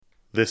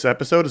This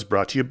episode is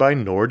brought to you by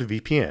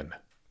NordVPN.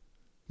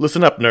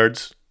 Listen up,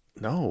 nerds.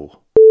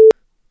 No.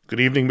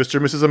 Good evening, Mr.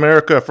 and Mrs.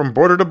 America, from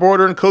border to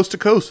border and coast to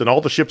coast and all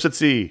the ships at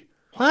sea.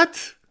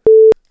 What?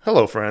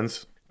 Hello,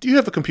 friends. Do you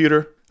have a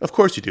computer? Of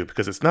course you do,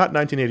 because it's not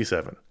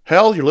 1987.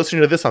 Hell, you're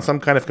listening to this on some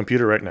kind of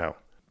computer right now.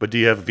 But do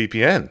you have a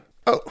VPN?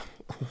 Oh,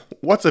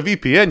 what's a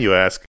VPN, you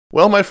ask?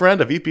 Well, my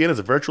friend, a VPN is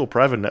a virtual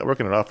private network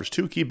and it offers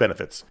two key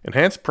benefits: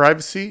 enhanced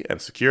privacy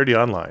and security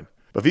online.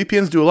 But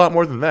VPNs do a lot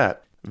more than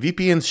that.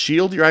 VPNs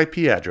shield your IP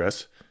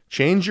address,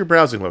 change your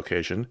browsing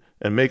location,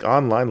 and make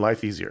online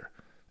life easier.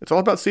 It's all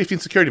about safety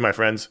and security, my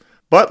friends.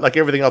 But like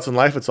everything else in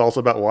life, it's also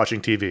about watching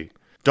TV.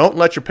 Don't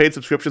let your paid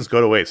subscriptions go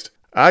to waste.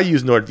 I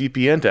use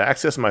NordVPN to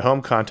access my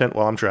home content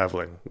while I'm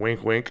traveling.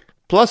 Wink, wink.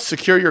 Plus,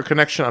 secure your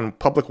connection on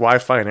public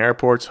Wi-Fi in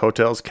airports,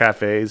 hotels,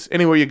 cafes,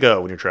 anywhere you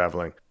go when you're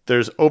traveling.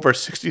 There's over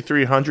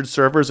 6,300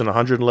 servers in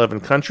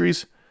 111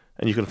 countries,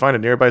 and you can find a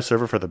nearby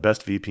server for the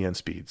best VPN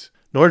speeds.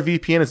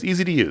 NordVPN is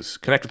easy to use.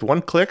 Connect with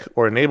one click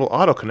or enable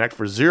auto-connect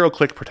for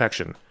zero-click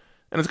protection.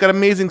 And it's got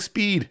amazing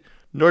speed.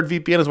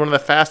 NordVPN is one of the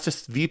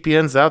fastest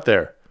VPNs out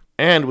there.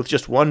 And with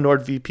just one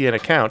NordVPN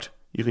account,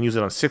 you can use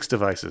it on 6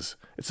 devices.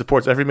 It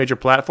supports every major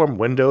platform: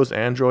 Windows,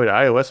 Android,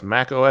 iOS,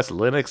 macOS,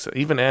 Linux,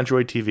 even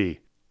Android TV.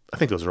 I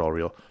think those are all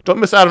real. Don't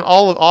miss out on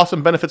all the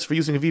awesome benefits for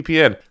using a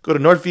VPN. Go to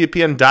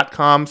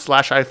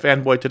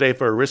nordvpn.com/ifanboy today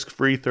for a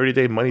risk-free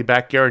 30-day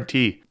money-back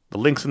guarantee. The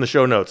link's in the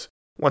show notes.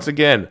 Once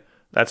again,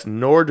 that's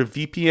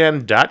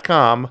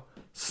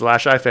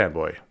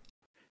nordvpn.com/ifanboy.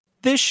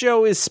 This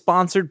show is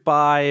sponsored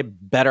by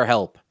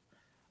BetterHelp.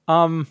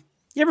 You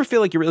ever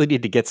feel like you really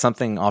need to get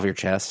something off your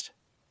chest?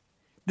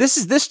 This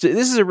is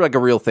like a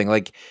real thing.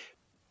 Like,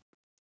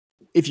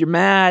 if you're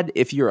mad,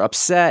 if you're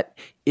upset,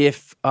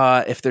 if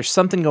there's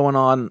something going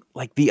on,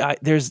 like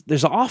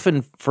there's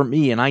often for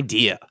me an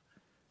idea.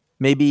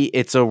 Maybe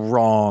it's a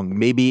wrong,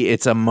 maybe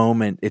it's a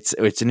moment,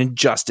 it's an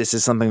injustice,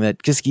 it's something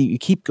that just you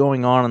keep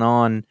going on and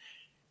on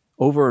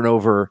over and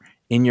over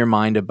in your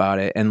mind about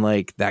it, and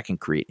like that can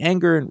create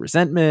anger and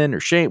resentment or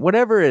shame,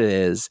 whatever it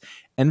is.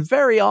 And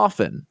very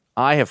often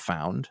I have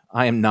found,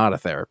 I am not a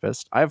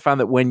therapist, I have found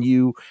that when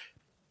you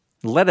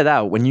let it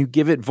out, when you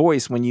give it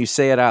voice, when you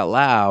say it out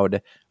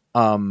loud,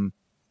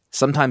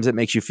 sometimes it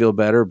makes you feel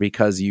better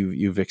because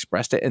you've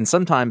expressed it, and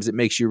sometimes it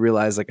makes you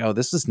realize like, oh,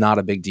 this is not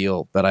a big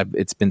deal, but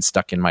it's been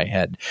stuck in my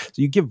head.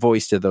 So you give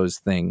voice to those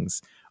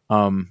things,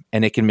 and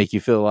it can make you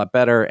feel a lot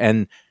better.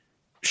 And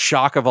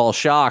shock of all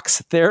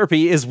shocks,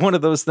 therapy is one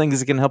of those things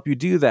that can help you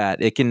do that.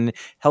 It can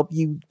help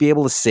you be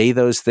able to say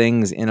those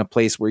things in a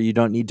place where you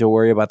don't need to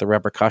worry about the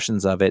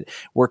repercussions of it,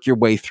 work your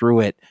way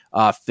through it,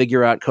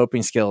 figure out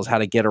coping skills, how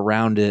to get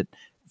around it,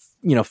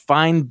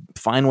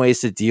 find ways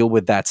to deal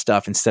with that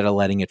stuff instead of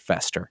letting it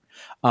fester.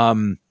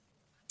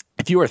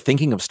 If you are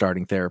thinking of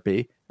starting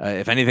therapy,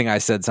 if anything I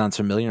said sounds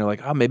familiar, you're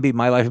like, oh, maybe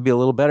my life would be a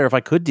little better if I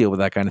could deal with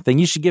that kind of thing,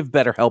 you should give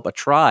BetterHelp a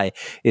try.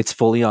 It's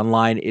fully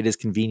online. It is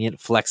convenient,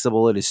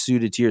 flexible. It is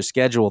suited to your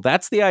schedule.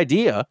 That's the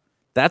idea.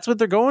 That's what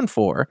they're going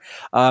for.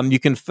 You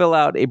can fill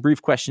out a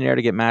brief questionnaire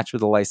to get matched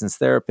with a licensed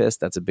therapist.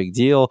 That's a big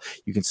deal.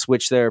 You can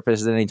switch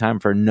therapists at any time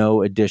for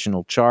no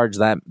additional charge.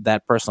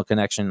 That personal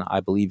connection, I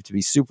believe, to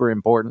be super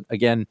important.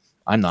 Again,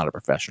 I'm not a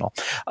professional.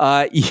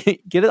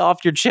 Get it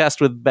off your chest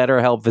with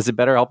BetterHelp. Visit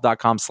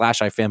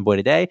BetterHelp.com/ifanboy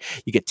today.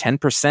 You get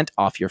 10%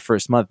 off your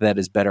first month. That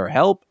is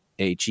BetterHelp,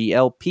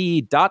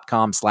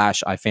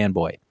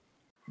 HELP.com/ifanboy.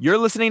 You're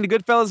listening to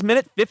Goodfellas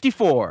Minute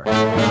 54.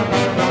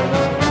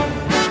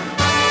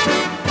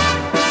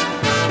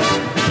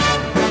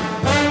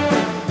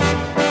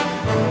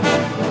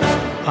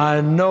 I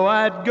know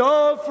I'd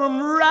go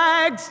from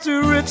rags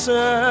to riches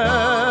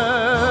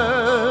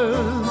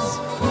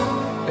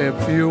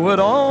if you would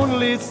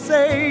only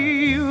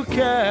say you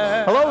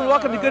care. Hello and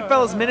welcome to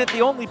Goodfellas Minute,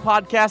 the only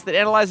podcast that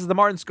analyzes the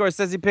Martin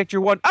Scorsese picture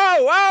one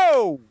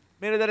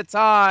minute at a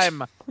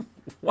time.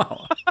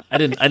 Wow, I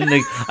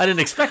didn't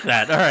expect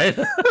that. All right.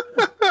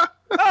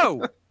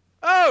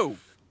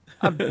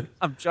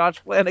 I'm Josh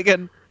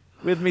Flanagan.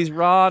 With me is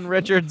Ron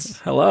Richards.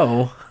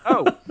 Hello.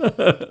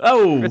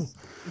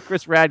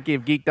 Chris Radke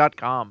of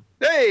Geek.com.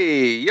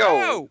 Hey, yo.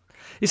 Oh.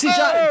 You see,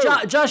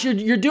 Josh,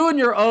 you're doing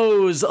your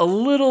O's a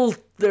little.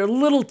 They're a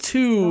little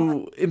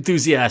too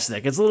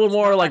enthusiastic. It's a little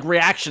more like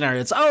reactionary.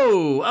 It's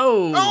Hey,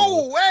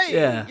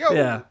 yeah, yo.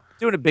 yeah.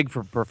 Doing it big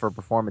for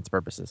performance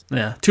purposes.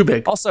 Yeah, too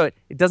big. Also,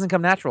 it doesn't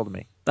come natural to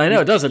me. I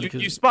know it doesn't.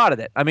 You spotted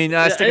it. I mean,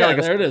 there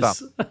it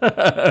is.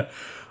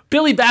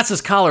 Billy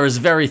Batts' collar is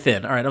very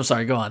thin. All right, I'm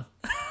sorry. Go on.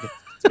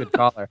 It's a good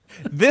collar.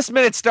 This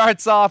minute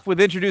starts off with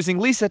introducing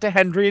Lisa to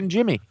Henry and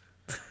Jimmy.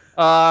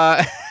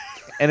 And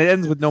it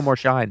ends with no more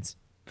shines.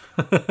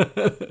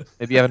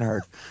 Maybe you haven't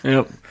heard.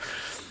 Yep.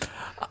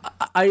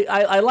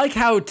 I like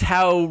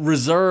how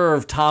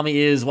reserved Tommy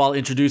is while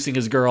introducing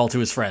his girl to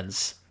his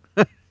friends.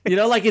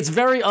 Like it's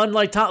very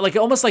unlike Tom, like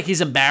almost like he's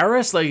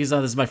embarrassed. Like he's,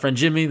 this is my friend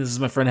Jimmy, this is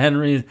my friend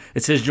Henry,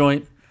 it's his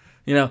joint,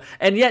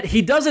 and yet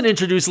he doesn't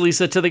introduce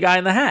Lisa to the guy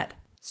in the hat.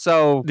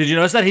 So did you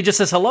notice that? He just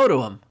says hello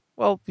to him.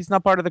 Well, he's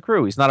not part of the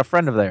crew. He's not a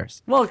friend of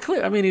theirs. Well,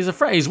 clear. I mean, he's a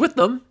friend. He's with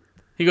them.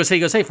 He goes,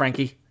 hey,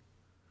 Frankie.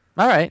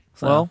 All right.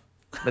 So, well,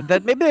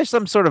 That maybe there's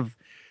some sort of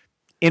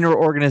inner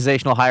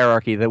organizational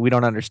hierarchy that we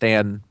don't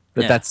understand.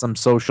 That's some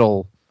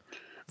social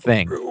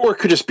thing. Or it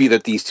could just be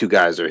that these two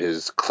guys are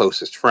his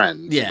closest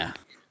friends. Yeah.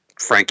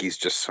 Frankie's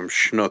just some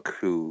schnook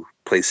who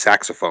plays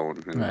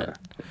saxophone in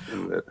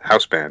the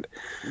house band.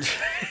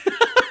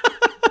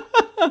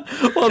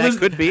 Well, this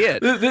could be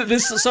it.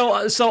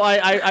 So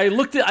I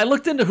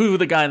looked into who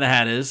the guy in the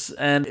hat is,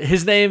 and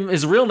his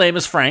real name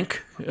is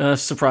Frank.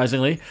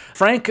 Surprisingly,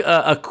 Frank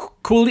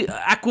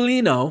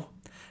Aquilino,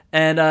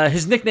 and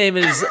his nickname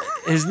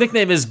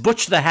is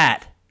Butch the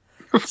Hat.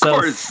 Of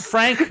course.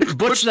 Frank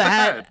Butch the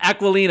Hat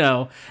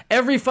Aquilino.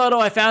 Every photo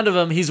I found of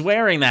him, he's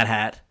wearing that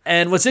hat.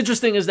 And what's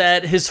interesting is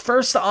that his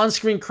first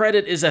on-screen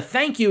credit is a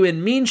thank you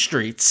in Mean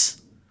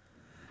Streets.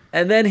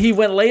 And then he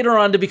went later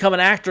on to become an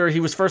actor. He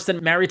was first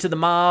in Married to the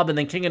Mob, and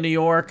then King of New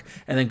York,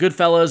 and then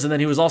Goodfellas, and then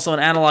he was also in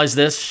Analyze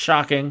This.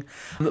 Shocking.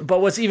 But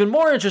what's even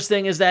more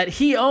interesting is that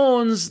he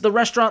owns the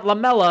restaurant La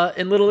Mela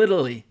in Little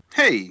Italy.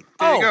 Hey,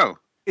 there you go.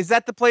 Is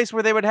that the place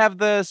where they would have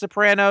the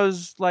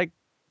Sopranos, like,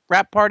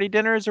 wrap party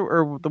dinners,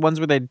 or the ones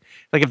where they'd,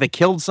 like, if they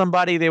killed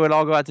somebody, they would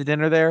all go out to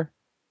dinner there?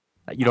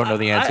 You don't know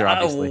the answer,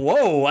 obviously.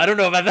 Whoa, I don't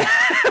know about that.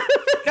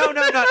 No,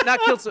 not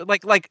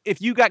killed. Like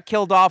if you got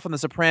killed off on The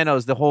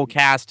Sopranos, the whole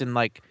cast and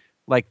like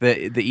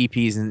the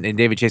EPs and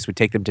David Chase would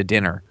take them to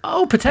dinner.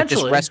 Oh,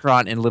 potentially. At this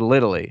restaurant in Little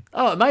Italy.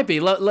 Oh, it might be.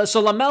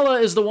 So La Mela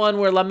is the one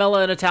where La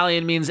Mela in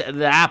Italian means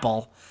the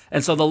apple.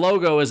 And so the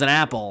logo is an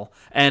apple.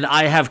 And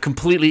I have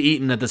completely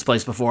eaten at this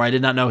place before. I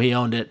did not know he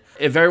owned it.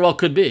 It very well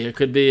could be. It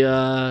could be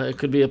a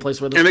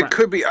place where and it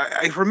could be.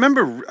 I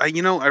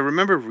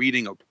remember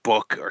reading a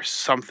book or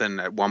something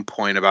at one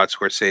point about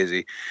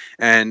Scorsese,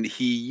 and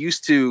he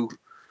used to,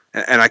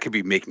 and I could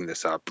be making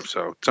this up,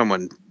 so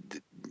someone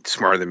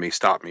smarter than me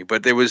stop me,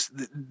 but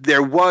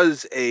there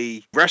was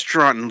a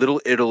restaurant in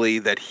Little Italy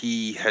that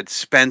he had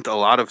spent a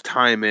lot of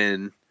time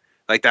in,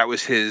 like that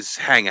was his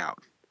hangout,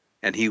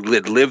 and he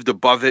lived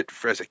above it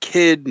as a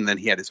kid, and then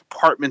he had his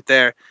apartment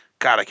there.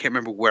 God, I can't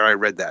remember where I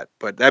read that,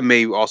 but that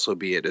may also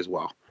be it as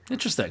well.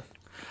 Interesting.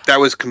 That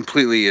was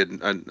completely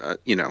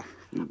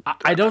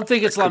I don't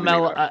think it's La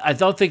Mela. I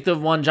don't think the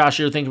one, Josh,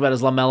 you're thinking about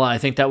is La Mela. I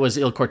think that was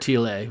Il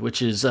Cortile,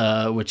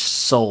 which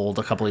sold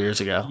a couple of years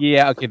ago.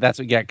 Yeah, okay, because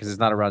it's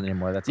not around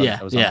anymore.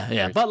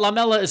 Yeah. But La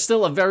Mela is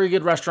still a very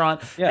good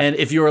restaurant. Yeah. And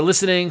if you are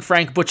listening,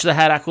 Frank Butch the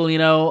Hat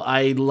Aquilino,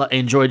 I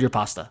enjoyed your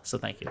pasta, so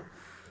thank you.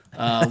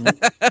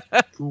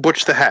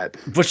 Butch the Hat.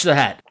 Butch the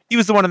Hat. He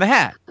was the one in the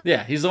hat.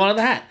 Yeah, he's the one in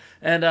the hat.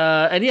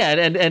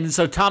 And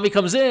so Tommy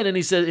comes in and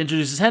he says,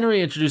 introduces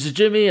Henry, introduces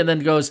Jimmy, and then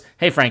goes,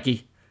 "Hey,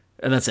 Frankie,"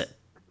 and that's it.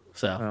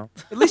 So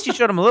at least you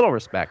showed him a little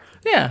respect.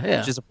 Yeah.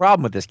 Which is a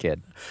problem with this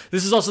kid.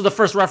 This is also the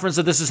first reference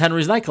that this is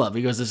Henry's nightclub.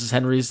 He goes, "This is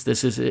Henry's.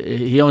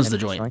 He owns the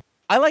joint."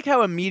 I like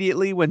how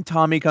immediately when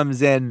Tommy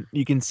comes in,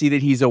 you can see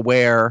that he's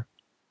aware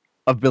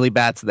of Billy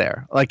Batts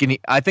there.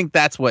 I think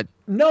that's what.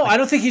 No, I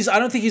don't think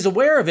he's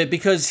aware of it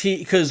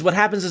because what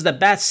happens is that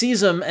Batts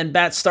sees him and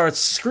Batts starts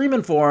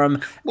screaming for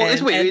him. Well,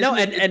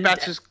 isn't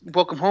Batts'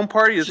 welcome home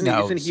party?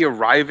 Isn't he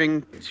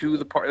arriving to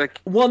the party?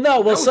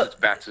 It's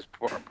Batts'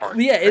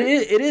 party. Yeah,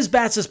 it is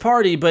Batts'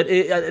 party, but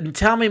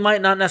Tommy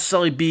might not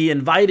necessarily be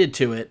invited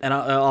to it. And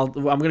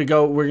we're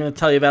gonna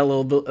tell you about a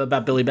little bit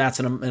about Billy Batts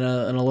in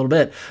a little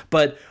bit,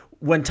 but.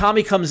 When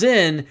Tommy comes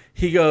in,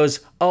 he goes,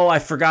 "Oh, I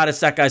forgot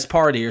it's that guy's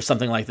party," or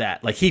something like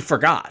that. Like he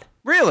forgot.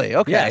 Really?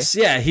 Okay. Yes.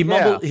 Yeah. He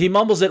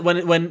mumbles it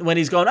when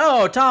he's going,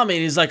 "Oh, Tommy,"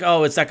 and he's like,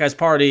 "Oh, it's that guy's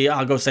party.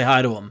 I'll go say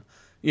hi to him."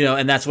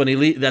 And that's when he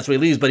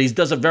leaves. But he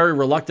does it very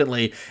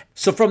reluctantly.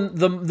 So from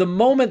the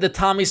moment that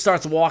Tommy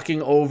starts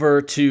walking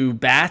over to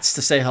Batts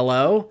to say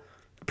hello.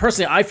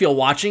 Personally, I feel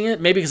watching it,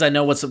 maybe because I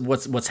know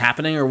what's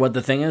happening or what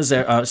the thing is,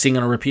 seeing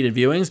on a repeated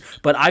viewings,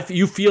 but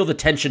you feel the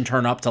tension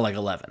turn up to like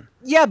 11.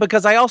 Yeah,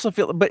 because I also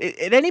feel, but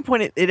at any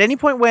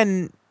point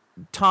when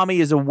Tommy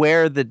is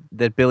aware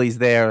that Billy's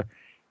there,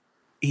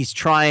 he's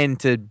trying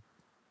to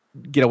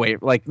get away,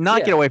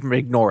 get away from it,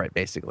 ignore it,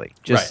 basically.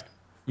 Just,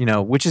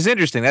 which is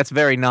interesting. That's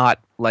very not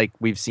like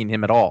we've seen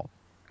him at all.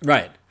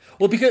 Right.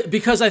 Well,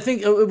 because I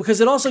think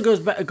it also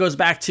goes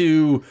back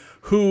to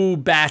who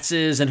Batts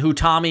is and who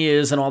Tommy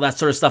is and all that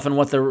sort of stuff and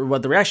what the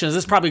reaction is.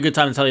 This is probably a good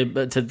time to tell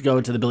you to go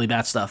into the Billy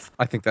Batts stuff.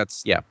 I think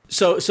that's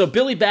So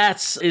Billy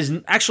Batts is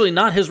actually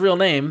not his real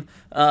name.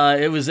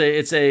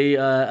 It's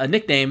a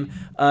nickname.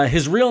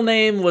 His real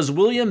name was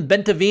William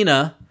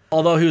Bentavina,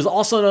 although he was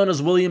also known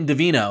as William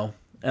Davino.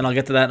 And I'll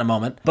get to that in a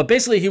moment. But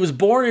basically, he was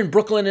born in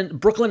Brooklyn in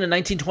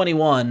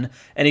 1921,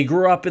 and he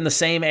grew up in the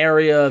same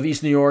area of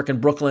East New York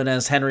and Brooklyn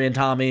as Henry and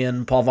Tommy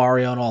and Paul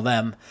Vario and all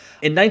them.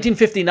 In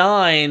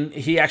 1959,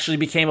 he actually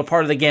became a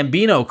part of the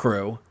Gambino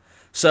crew.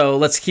 So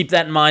let's keep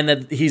that in mind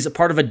that he's a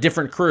part of a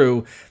different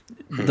crew.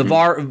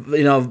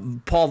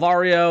 Paul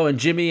Vario and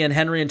Jimmy and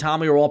Henry and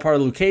Tommy were all part of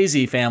the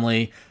Lucchese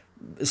family.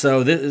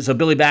 So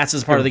Billy Batts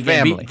is part of the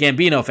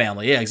Gambino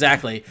family. Yeah,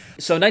 exactly.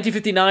 So in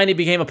 1959, he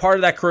became a part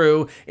of that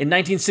crew. In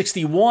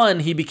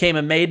 1961, he became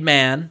a made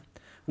man,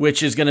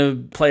 which is going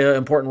to play an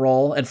important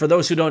role. And for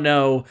those who don't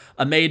know,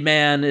 a made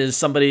man is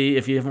somebody,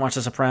 if you haven't watched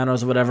The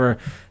Sopranos or whatever,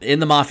 in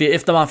the mafia,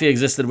 if the mafia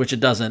existed, which it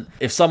doesn't,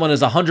 if someone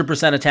is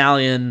 100%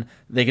 Italian,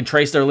 they can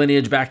trace their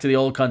lineage back to the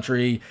old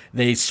country,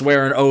 they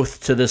swear an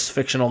oath to this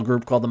fictional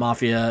group called the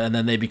mafia, and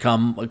then they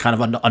become kind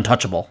of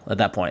untouchable at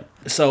that point.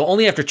 So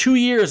only after 2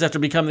 years after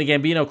becoming the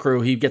Gambino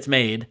crew, he gets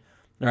made.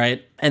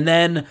 Right. And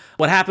then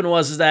what happened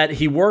was that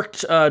he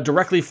worked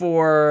directly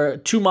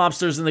for two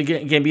mobsters in the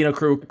Gambino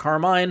crew,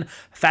 Carmine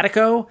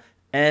Fatico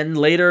and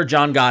later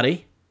John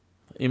Gotti.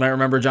 You might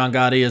remember John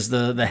Gotti as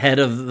the head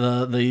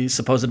of the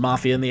supposed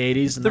mafia in the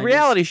 80s. And The 90s.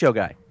 reality show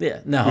guy. Yeah,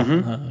 no,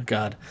 oh,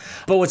 God.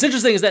 But what's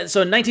interesting is that,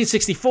 so in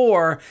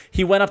 1964,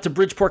 he went up to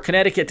Bridgeport,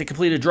 Connecticut to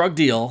complete a drug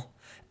deal.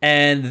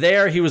 And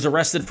there he was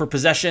arrested for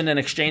possession and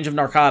exchange of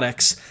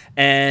narcotics.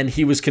 And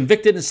he was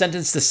convicted and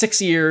sentenced to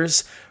 6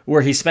 years,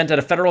 where he spent at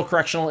a federal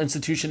correctional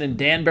institution in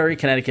Danbury,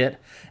 Connecticut.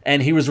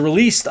 And he was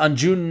released on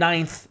June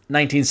 9th,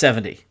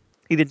 1970.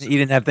 He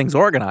didn't have things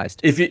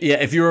organized.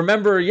 If you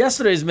remember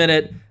yesterday's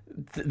minute,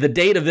 the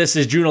date of this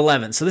is June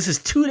 11th. So this is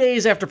 2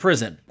 days after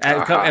prison.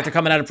 After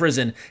coming out of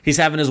prison, he's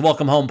having his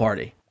welcome home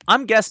party.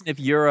 I'm guessing if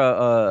you're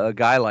a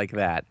guy like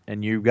that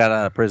and you got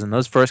out of prison,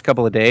 those first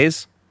couple of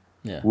days,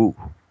 woo.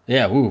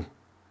 Yeah, woo.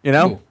 You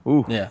know?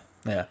 Ooh. Yeah.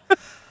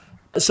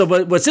 So,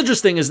 but what's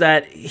interesting is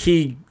that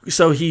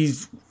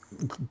he's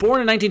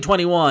born in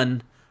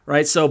 1921,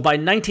 right? So by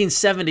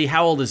 1970,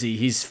 how old is he?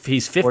 He's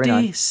 50.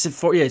 49.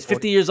 He's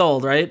 50 years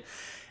old, right?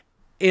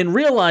 In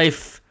real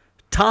life,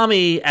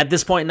 Tommy at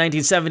this point in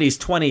 1970 is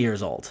 20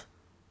 years old.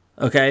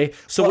 Okay,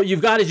 so what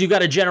you've got a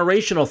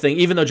generational thing.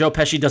 Even though Joe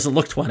Pesci doesn't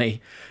look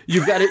 20,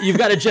 you've got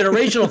a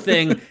generational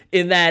thing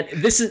in that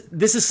this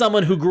is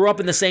someone who grew up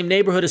in the same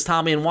neighborhood as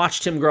Tommy and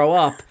watched him grow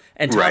up,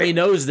 and Tommy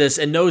knows this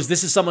and knows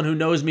this is someone who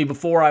knows me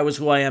before I was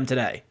who I am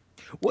today.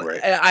 Well,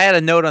 I had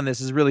a note on this.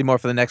 This is really more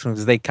for the next one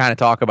because they kind of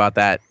talk about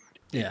that.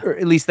 Yeah, or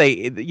at least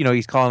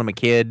he's calling him a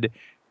kid.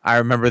 I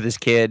remember this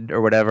kid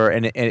or whatever,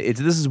 and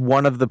this is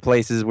one of the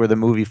places where the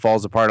movie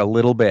falls apart a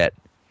little bit.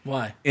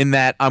 Why? In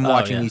that I'm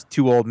watching these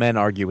two old men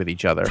argue with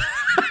each other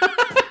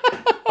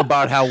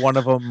about how one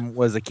of them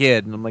was a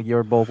kid, and I'm like,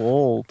 you're both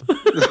old.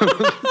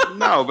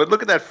 No, but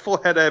look at that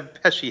full head of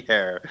Pesci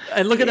hair.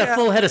 And look at that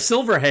full head of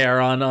silver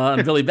hair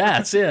on Billy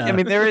Batts. Yeah, I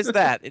mean, there is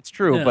that. It's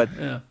true, but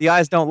the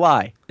eyes don't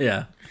lie.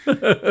 Yeah.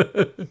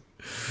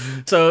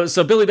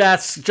 So Billy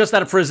Batts, just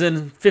out of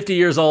prison, 50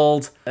 years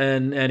old,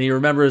 and he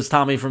remembers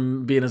Tommy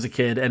from being as a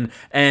kid.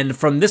 And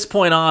from this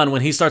point on,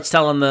 when he starts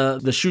telling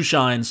the shoe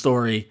shine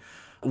story,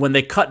 when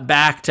they cut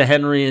back to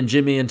Henry and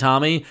Jimmy and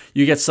Tommy,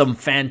 you get some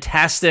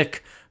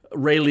fantastic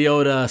Ray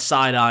Liotta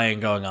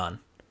side-eyeing going on.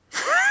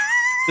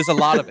 There's a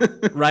lot of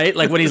it. Right?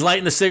 Like when he's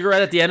lighting the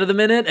cigarette at the end of the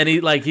minute, and he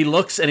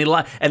looks, and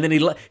then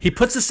he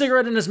puts the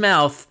cigarette in his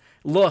mouth,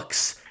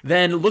 looks,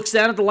 then looks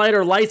down at the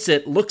lighter, lights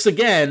it, looks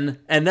again,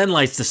 and then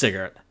lights the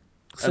cigarette.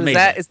 So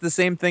that is the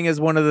same thing as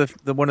one of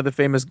the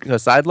famous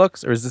side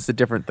looks, or is this a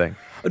different thing?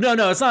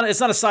 No, it's not. It's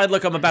not a side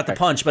look. I'm about to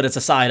punch, but it's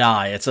a side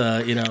eye. It's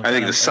a I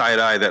think the side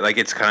eye that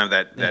it's kind of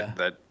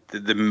that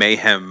the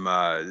mayhem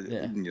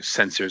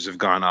sensors have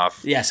gone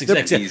off. Yes,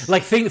 exactly.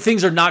 Like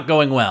things are not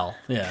going well.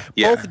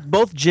 Yeah.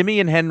 Both Jimmy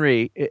and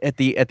Henry at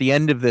the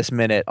end of this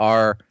minute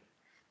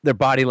their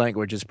body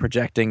language is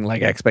projecting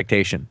like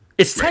expectation.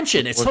 It's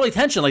tension. It's totally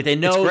tension. Like they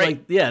know,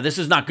 this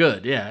is not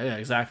good. Yeah,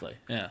 exactly.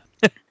 Yeah.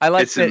 I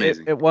like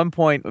that at one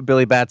point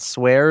Billy Batts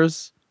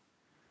swears,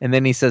 and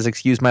then he says,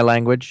 "Excuse my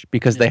language,"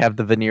 because they have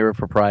the veneer of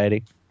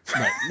propriety.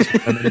 Right.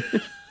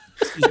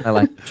 Excuse my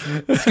language.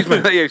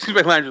 Excuse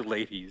my language,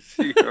 ladies.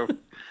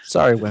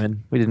 Sorry,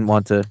 women. We didn't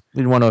want to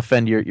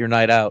offend your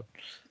night out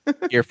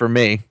here for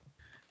me.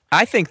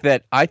 I think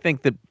that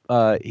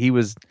he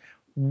was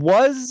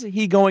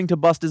he going to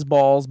bust his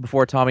balls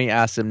before Tommy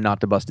asked him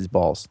not to bust his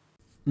balls?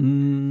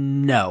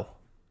 No.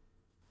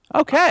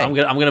 Okay. I'm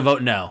gonna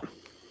vote no.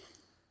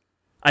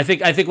 I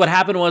think what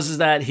happened was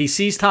that he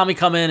sees Tommy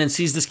come in and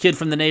sees this kid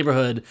from the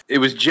neighborhood. It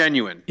was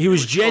genuine. He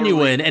was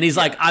genuine, totally, and he's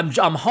like,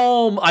 "I'm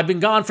home. I've been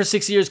gone for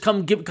 6 years.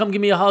 Come give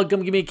me a hug.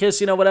 Come give me a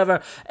kiss.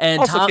 Whatever." And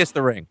also kiss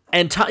the ring.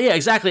 And yeah,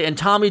 exactly. And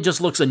Tommy just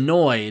looks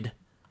annoyed,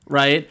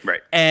 right?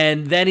 Right.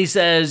 And then he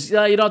says,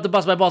 "You don't have to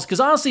bust my balls,"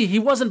 because honestly, he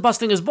wasn't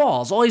busting his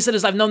balls. All he said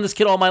is, "I've known this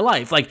kid all my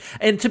life." Like,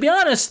 and to be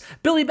honest,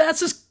 Billy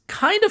Batts is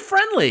kind of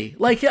friendly.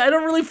 Like, I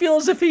don't really feel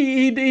as if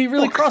he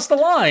really crossed the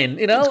line.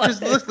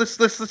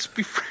 Let's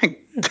be frank.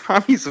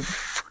 Tommy's a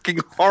fucking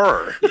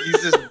horror.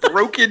 He's this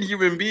broken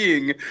human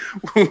being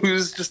who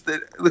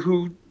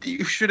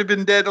should have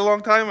been dead a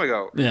long time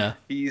ago. Yeah,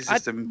 he's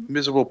just a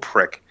miserable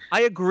prick.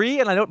 I agree,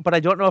 and I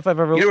don't know if I've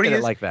ever looked at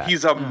it like that.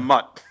 He's a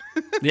mutt.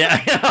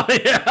 Yeah.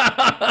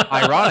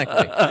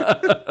 Ironically.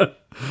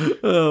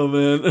 Oh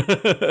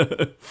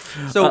man.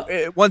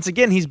 So once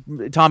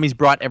again, Tommy's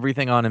brought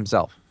everything on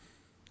himself.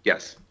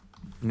 Yes.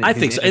 I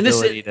think so. In this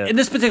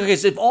particular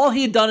case, if all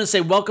he had done is say,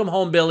 "Welcome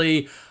home,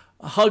 Billy,"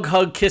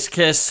 hug,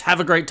 kiss,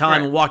 have a great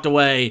time, and walked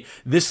away,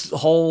 this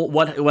whole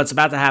what's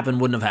about to happen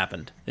wouldn't have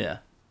happened. Yeah.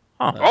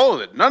 All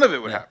of it. None of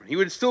it would happen. He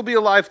would still be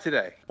alive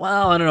today.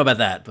 Well, I don't know about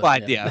that.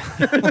 But,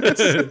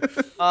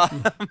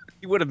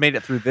 He would have made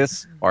it through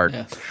this part.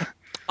 Yeah.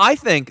 I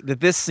think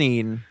that this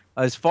scene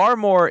is far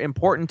more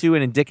important to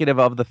and indicative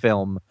of the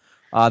film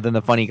than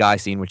the funny guy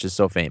scene, which is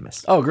so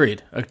famous. Oh,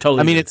 agreed. Totally.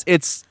 I mean, agreed.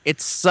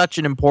 it's such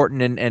an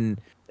important and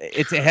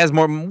it has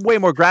way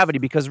more gravity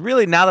because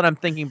really now that I'm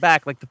thinking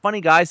back, like the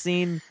funny guy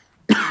scene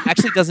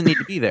actually doesn't need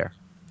to be there.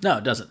 No,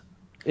 it doesn't.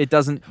 It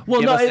doesn't.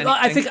 Well, give no, us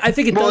anything. I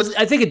think it does.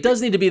 I think it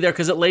does need to be there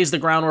because it lays the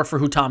groundwork for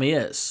who Tommy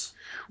is.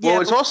 Well,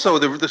 it's also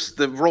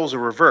the roles are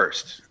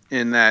reversed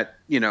in that,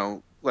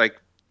 like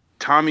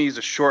Tommy's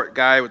a short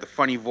guy with a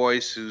funny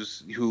voice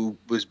who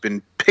was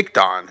been picked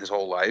on his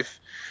whole life,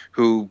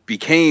 who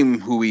became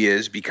who he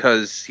is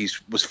because he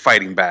was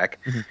fighting back.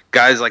 Mm-hmm.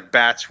 Guys like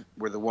Bats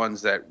were the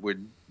ones that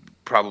would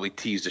probably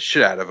tease the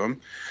shit out of him.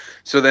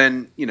 So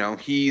then,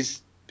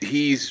 he's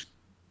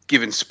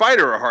given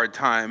Spider a hard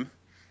time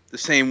the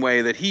same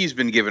way that he's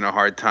been given a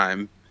hard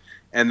time,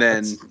 and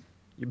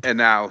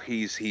now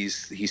he's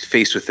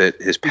faced with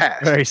it, his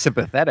past. Very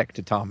sympathetic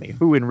to Tommy,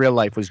 who in real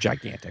life was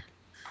gigantic.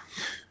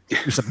 He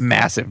was a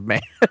massive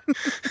man.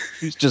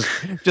 He's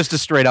just a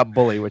straight up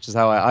bully, which is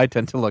how I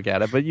tend to look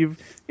at it. But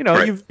you've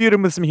viewed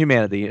him with some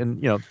humanity,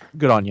 and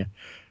good on you.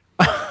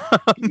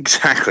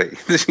 Exactly.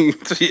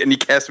 And he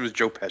cast him as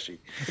Joe Pesci.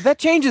 That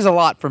changes a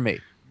lot for me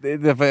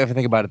if I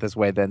think about it this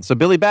way. Then, so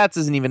Billy Batts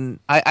isn't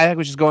even. I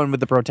was just going with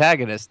the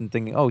protagonist and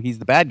thinking, oh, he's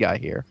the bad guy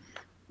here.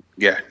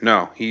 Yeah,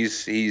 no,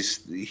 he's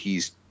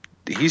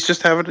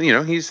just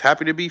having, he's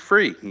happy to be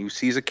free. He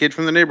sees a kid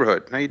from the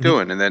neighborhood. How you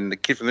doing? And then the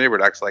kid from the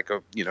neighborhood acts like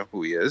who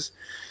he is.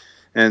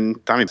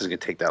 And Tommy doesn't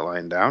take that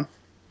line down.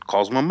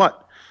 Calls him a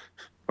mutt.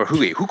 Or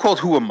who called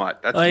who a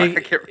mutt? That's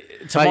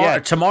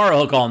tomorrow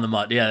he'll call him the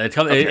mutt. Yeah.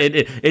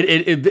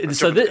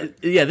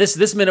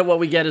 This minute what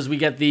we get is we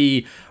get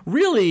the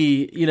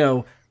really,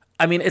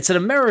 it's an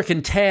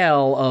American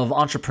tale of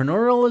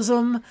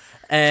entrepreneurialism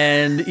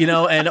and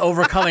and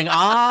overcoming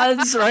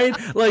odds, right?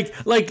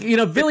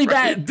 Billy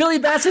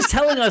Batts is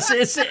telling us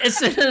it's an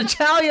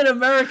Italian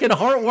American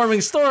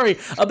heartwarming story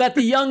about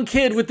the young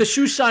kid with the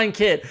shoe shine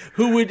kit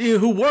who he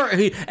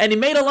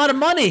made a lot of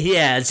money. He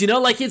adds,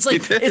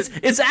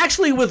 it's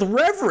actually with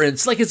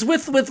reverence, like it's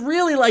with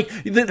really like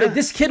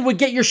this kid would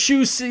get your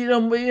shoes,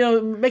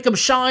 make them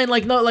shine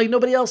like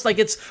nobody else. Like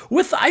it's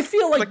with I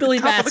feel like Billy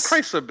Batts, of the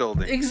Chrysler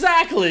Building.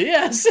 Exactly.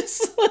 Yes.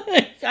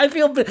 I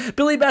feel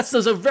Billy Batts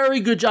does a very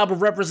good job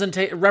of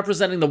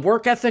representing the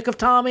work ethic of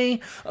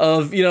Tommy,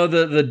 of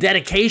the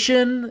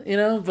dedication,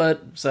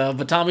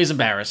 but Tommy's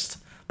embarrassed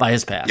by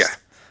his past.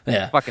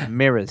 Yeah. Fucking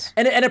mirrors.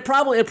 And it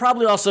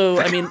probably also,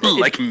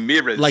 like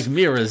mirrors. Like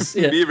mirrors.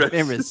 Yeah.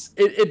 Mirrors.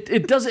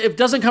 It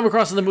doesn't come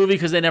across in the movie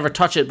because they never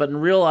touch it, but in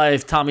real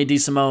life, Tommy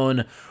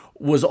DeSimone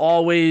was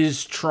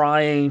always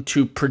trying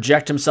to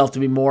project himself to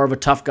be more of a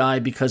tough guy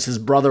because his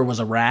brother was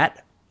a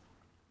rat.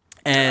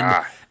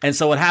 And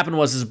so what happened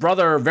was his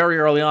brother very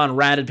early on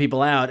ratted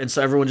people out, and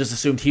so everyone just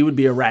assumed he would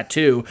be a rat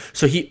too.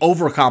 So he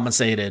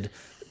overcompensated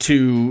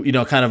to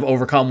kind of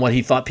overcome what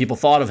he thought people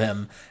thought of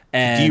him.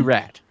 And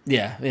D-rat.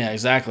 Yeah,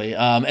 exactly.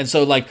 And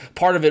so like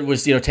part of it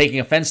was taking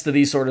offense to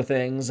these sort of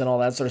things and all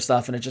that sort of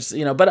stuff, and it just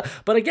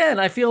but again,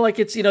 I feel like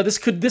it's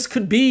this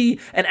could be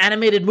an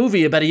animated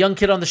movie about a young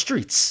kid on the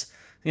streets.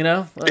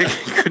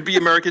 It could be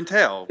American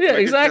Tail. Yeah,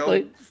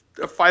 exactly.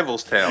 A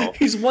Fievel's Tale.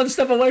 He's one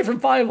step away from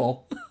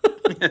Fievel.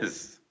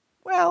 Yes.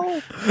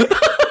 Well,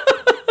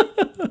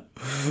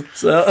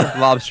 so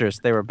lobsters,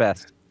 they were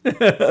best.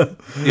 The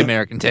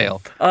American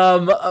Tail.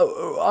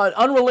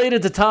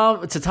 Unrelated to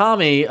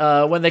Tommy,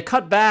 when they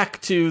cut back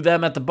to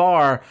them at the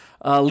bar,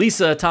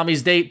 Lisa,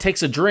 Tommy's date,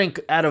 takes a drink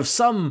out of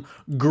some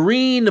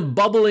green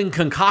bubbling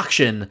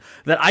concoction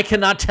that I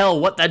cannot tell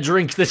what that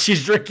drink that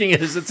she's drinking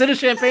is. It's in a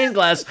champagne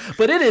glass,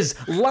 but it is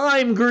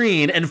lime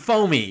green and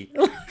foamy.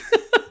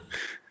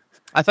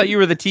 I thought you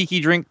were the tiki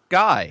drink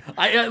guy.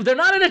 They're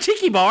not in a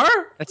tiki bar.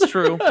 That's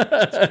true.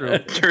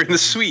 They're in the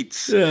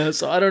suites. Yeah,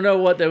 so I don't know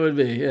what they would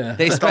be. Yeah,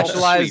 they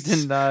specialized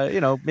in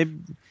maybe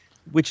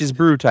witch's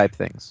brew type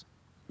things.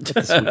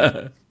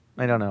 I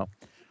don't know.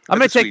 I'm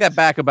going to take that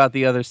back about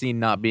the other scene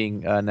not being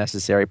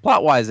necessary.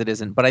 Plot-wise, it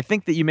isn't. But I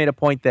think that you made a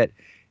point that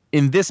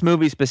in this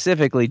movie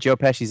specifically, Joe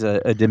Pesci's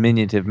a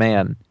diminutive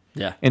man.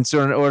 Yeah. And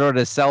so in order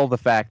to sell the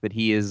fact that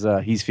he's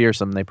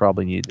fearsome, they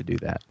probably needed to do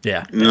that.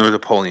 Yeah. No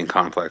Napoleon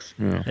complex.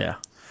 Yeah.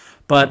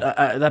 But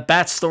that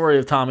bat story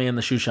of Tommy and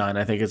the shoe shine,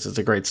 I think it's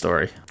a great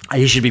story.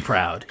 He should be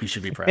proud.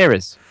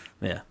 Mirrors.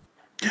 Yeah.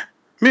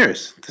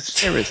 Mirrors.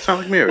 Mirrors.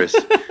 Sound like mirrors.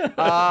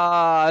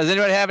 Does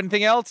anybody have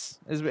anything else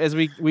as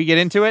we get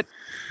into it?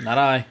 Not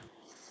I.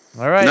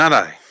 All right. Not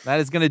I. That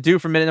is going to do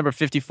for minute number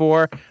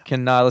 54.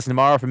 Can listen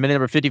tomorrow for minute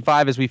number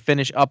 55 as we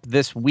finish up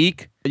this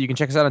week. You can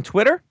check us out on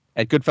Twitter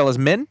at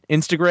GoodfellasMin,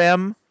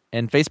 Instagram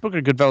and Facebook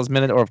at Goodfellas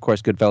Minute, or of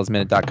course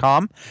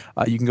GoodfellasMinute.com.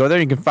 You can go there.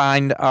 You can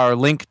find our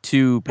link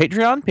to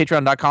Patreon,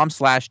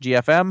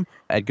 patreon.com/GFM,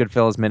 at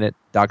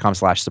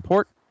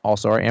GoodfellasMinute.com/support.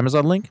 Also our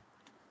Amazon link.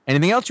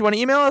 Anything else you want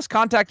to email us?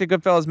 Contact at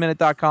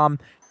GoodfellasMinute.com.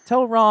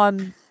 Tell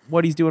Ron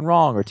what he's doing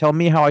wrong, or tell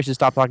me how I should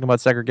stop talking about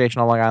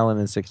segregation on Long Island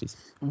in the 60s.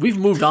 We've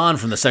moved on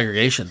from the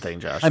segregation thing,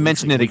 Josh. I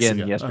mentioned it Weeks again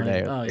ago.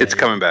 yesterday. Oh, yeah, It's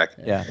coming back.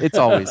 Yeah, it's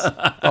always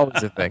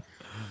a thing.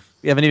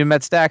 We haven't even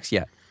met Stax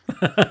yet.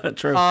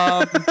 True.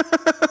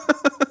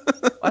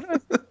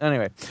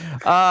 Anyway,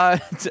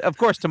 of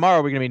course, tomorrow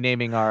we're going to be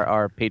naming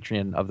our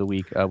Patreon of the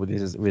week with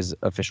his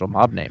official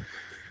mob name.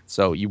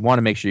 So you want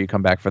to make sure you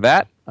come back for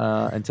that.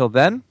 Until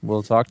then,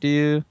 we'll talk to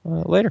you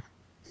later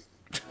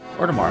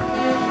or tomorrow.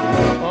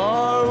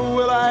 Or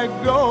will I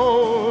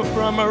go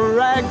from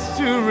rags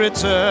to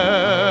riches?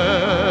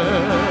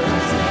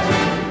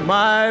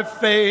 My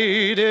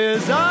fate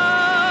is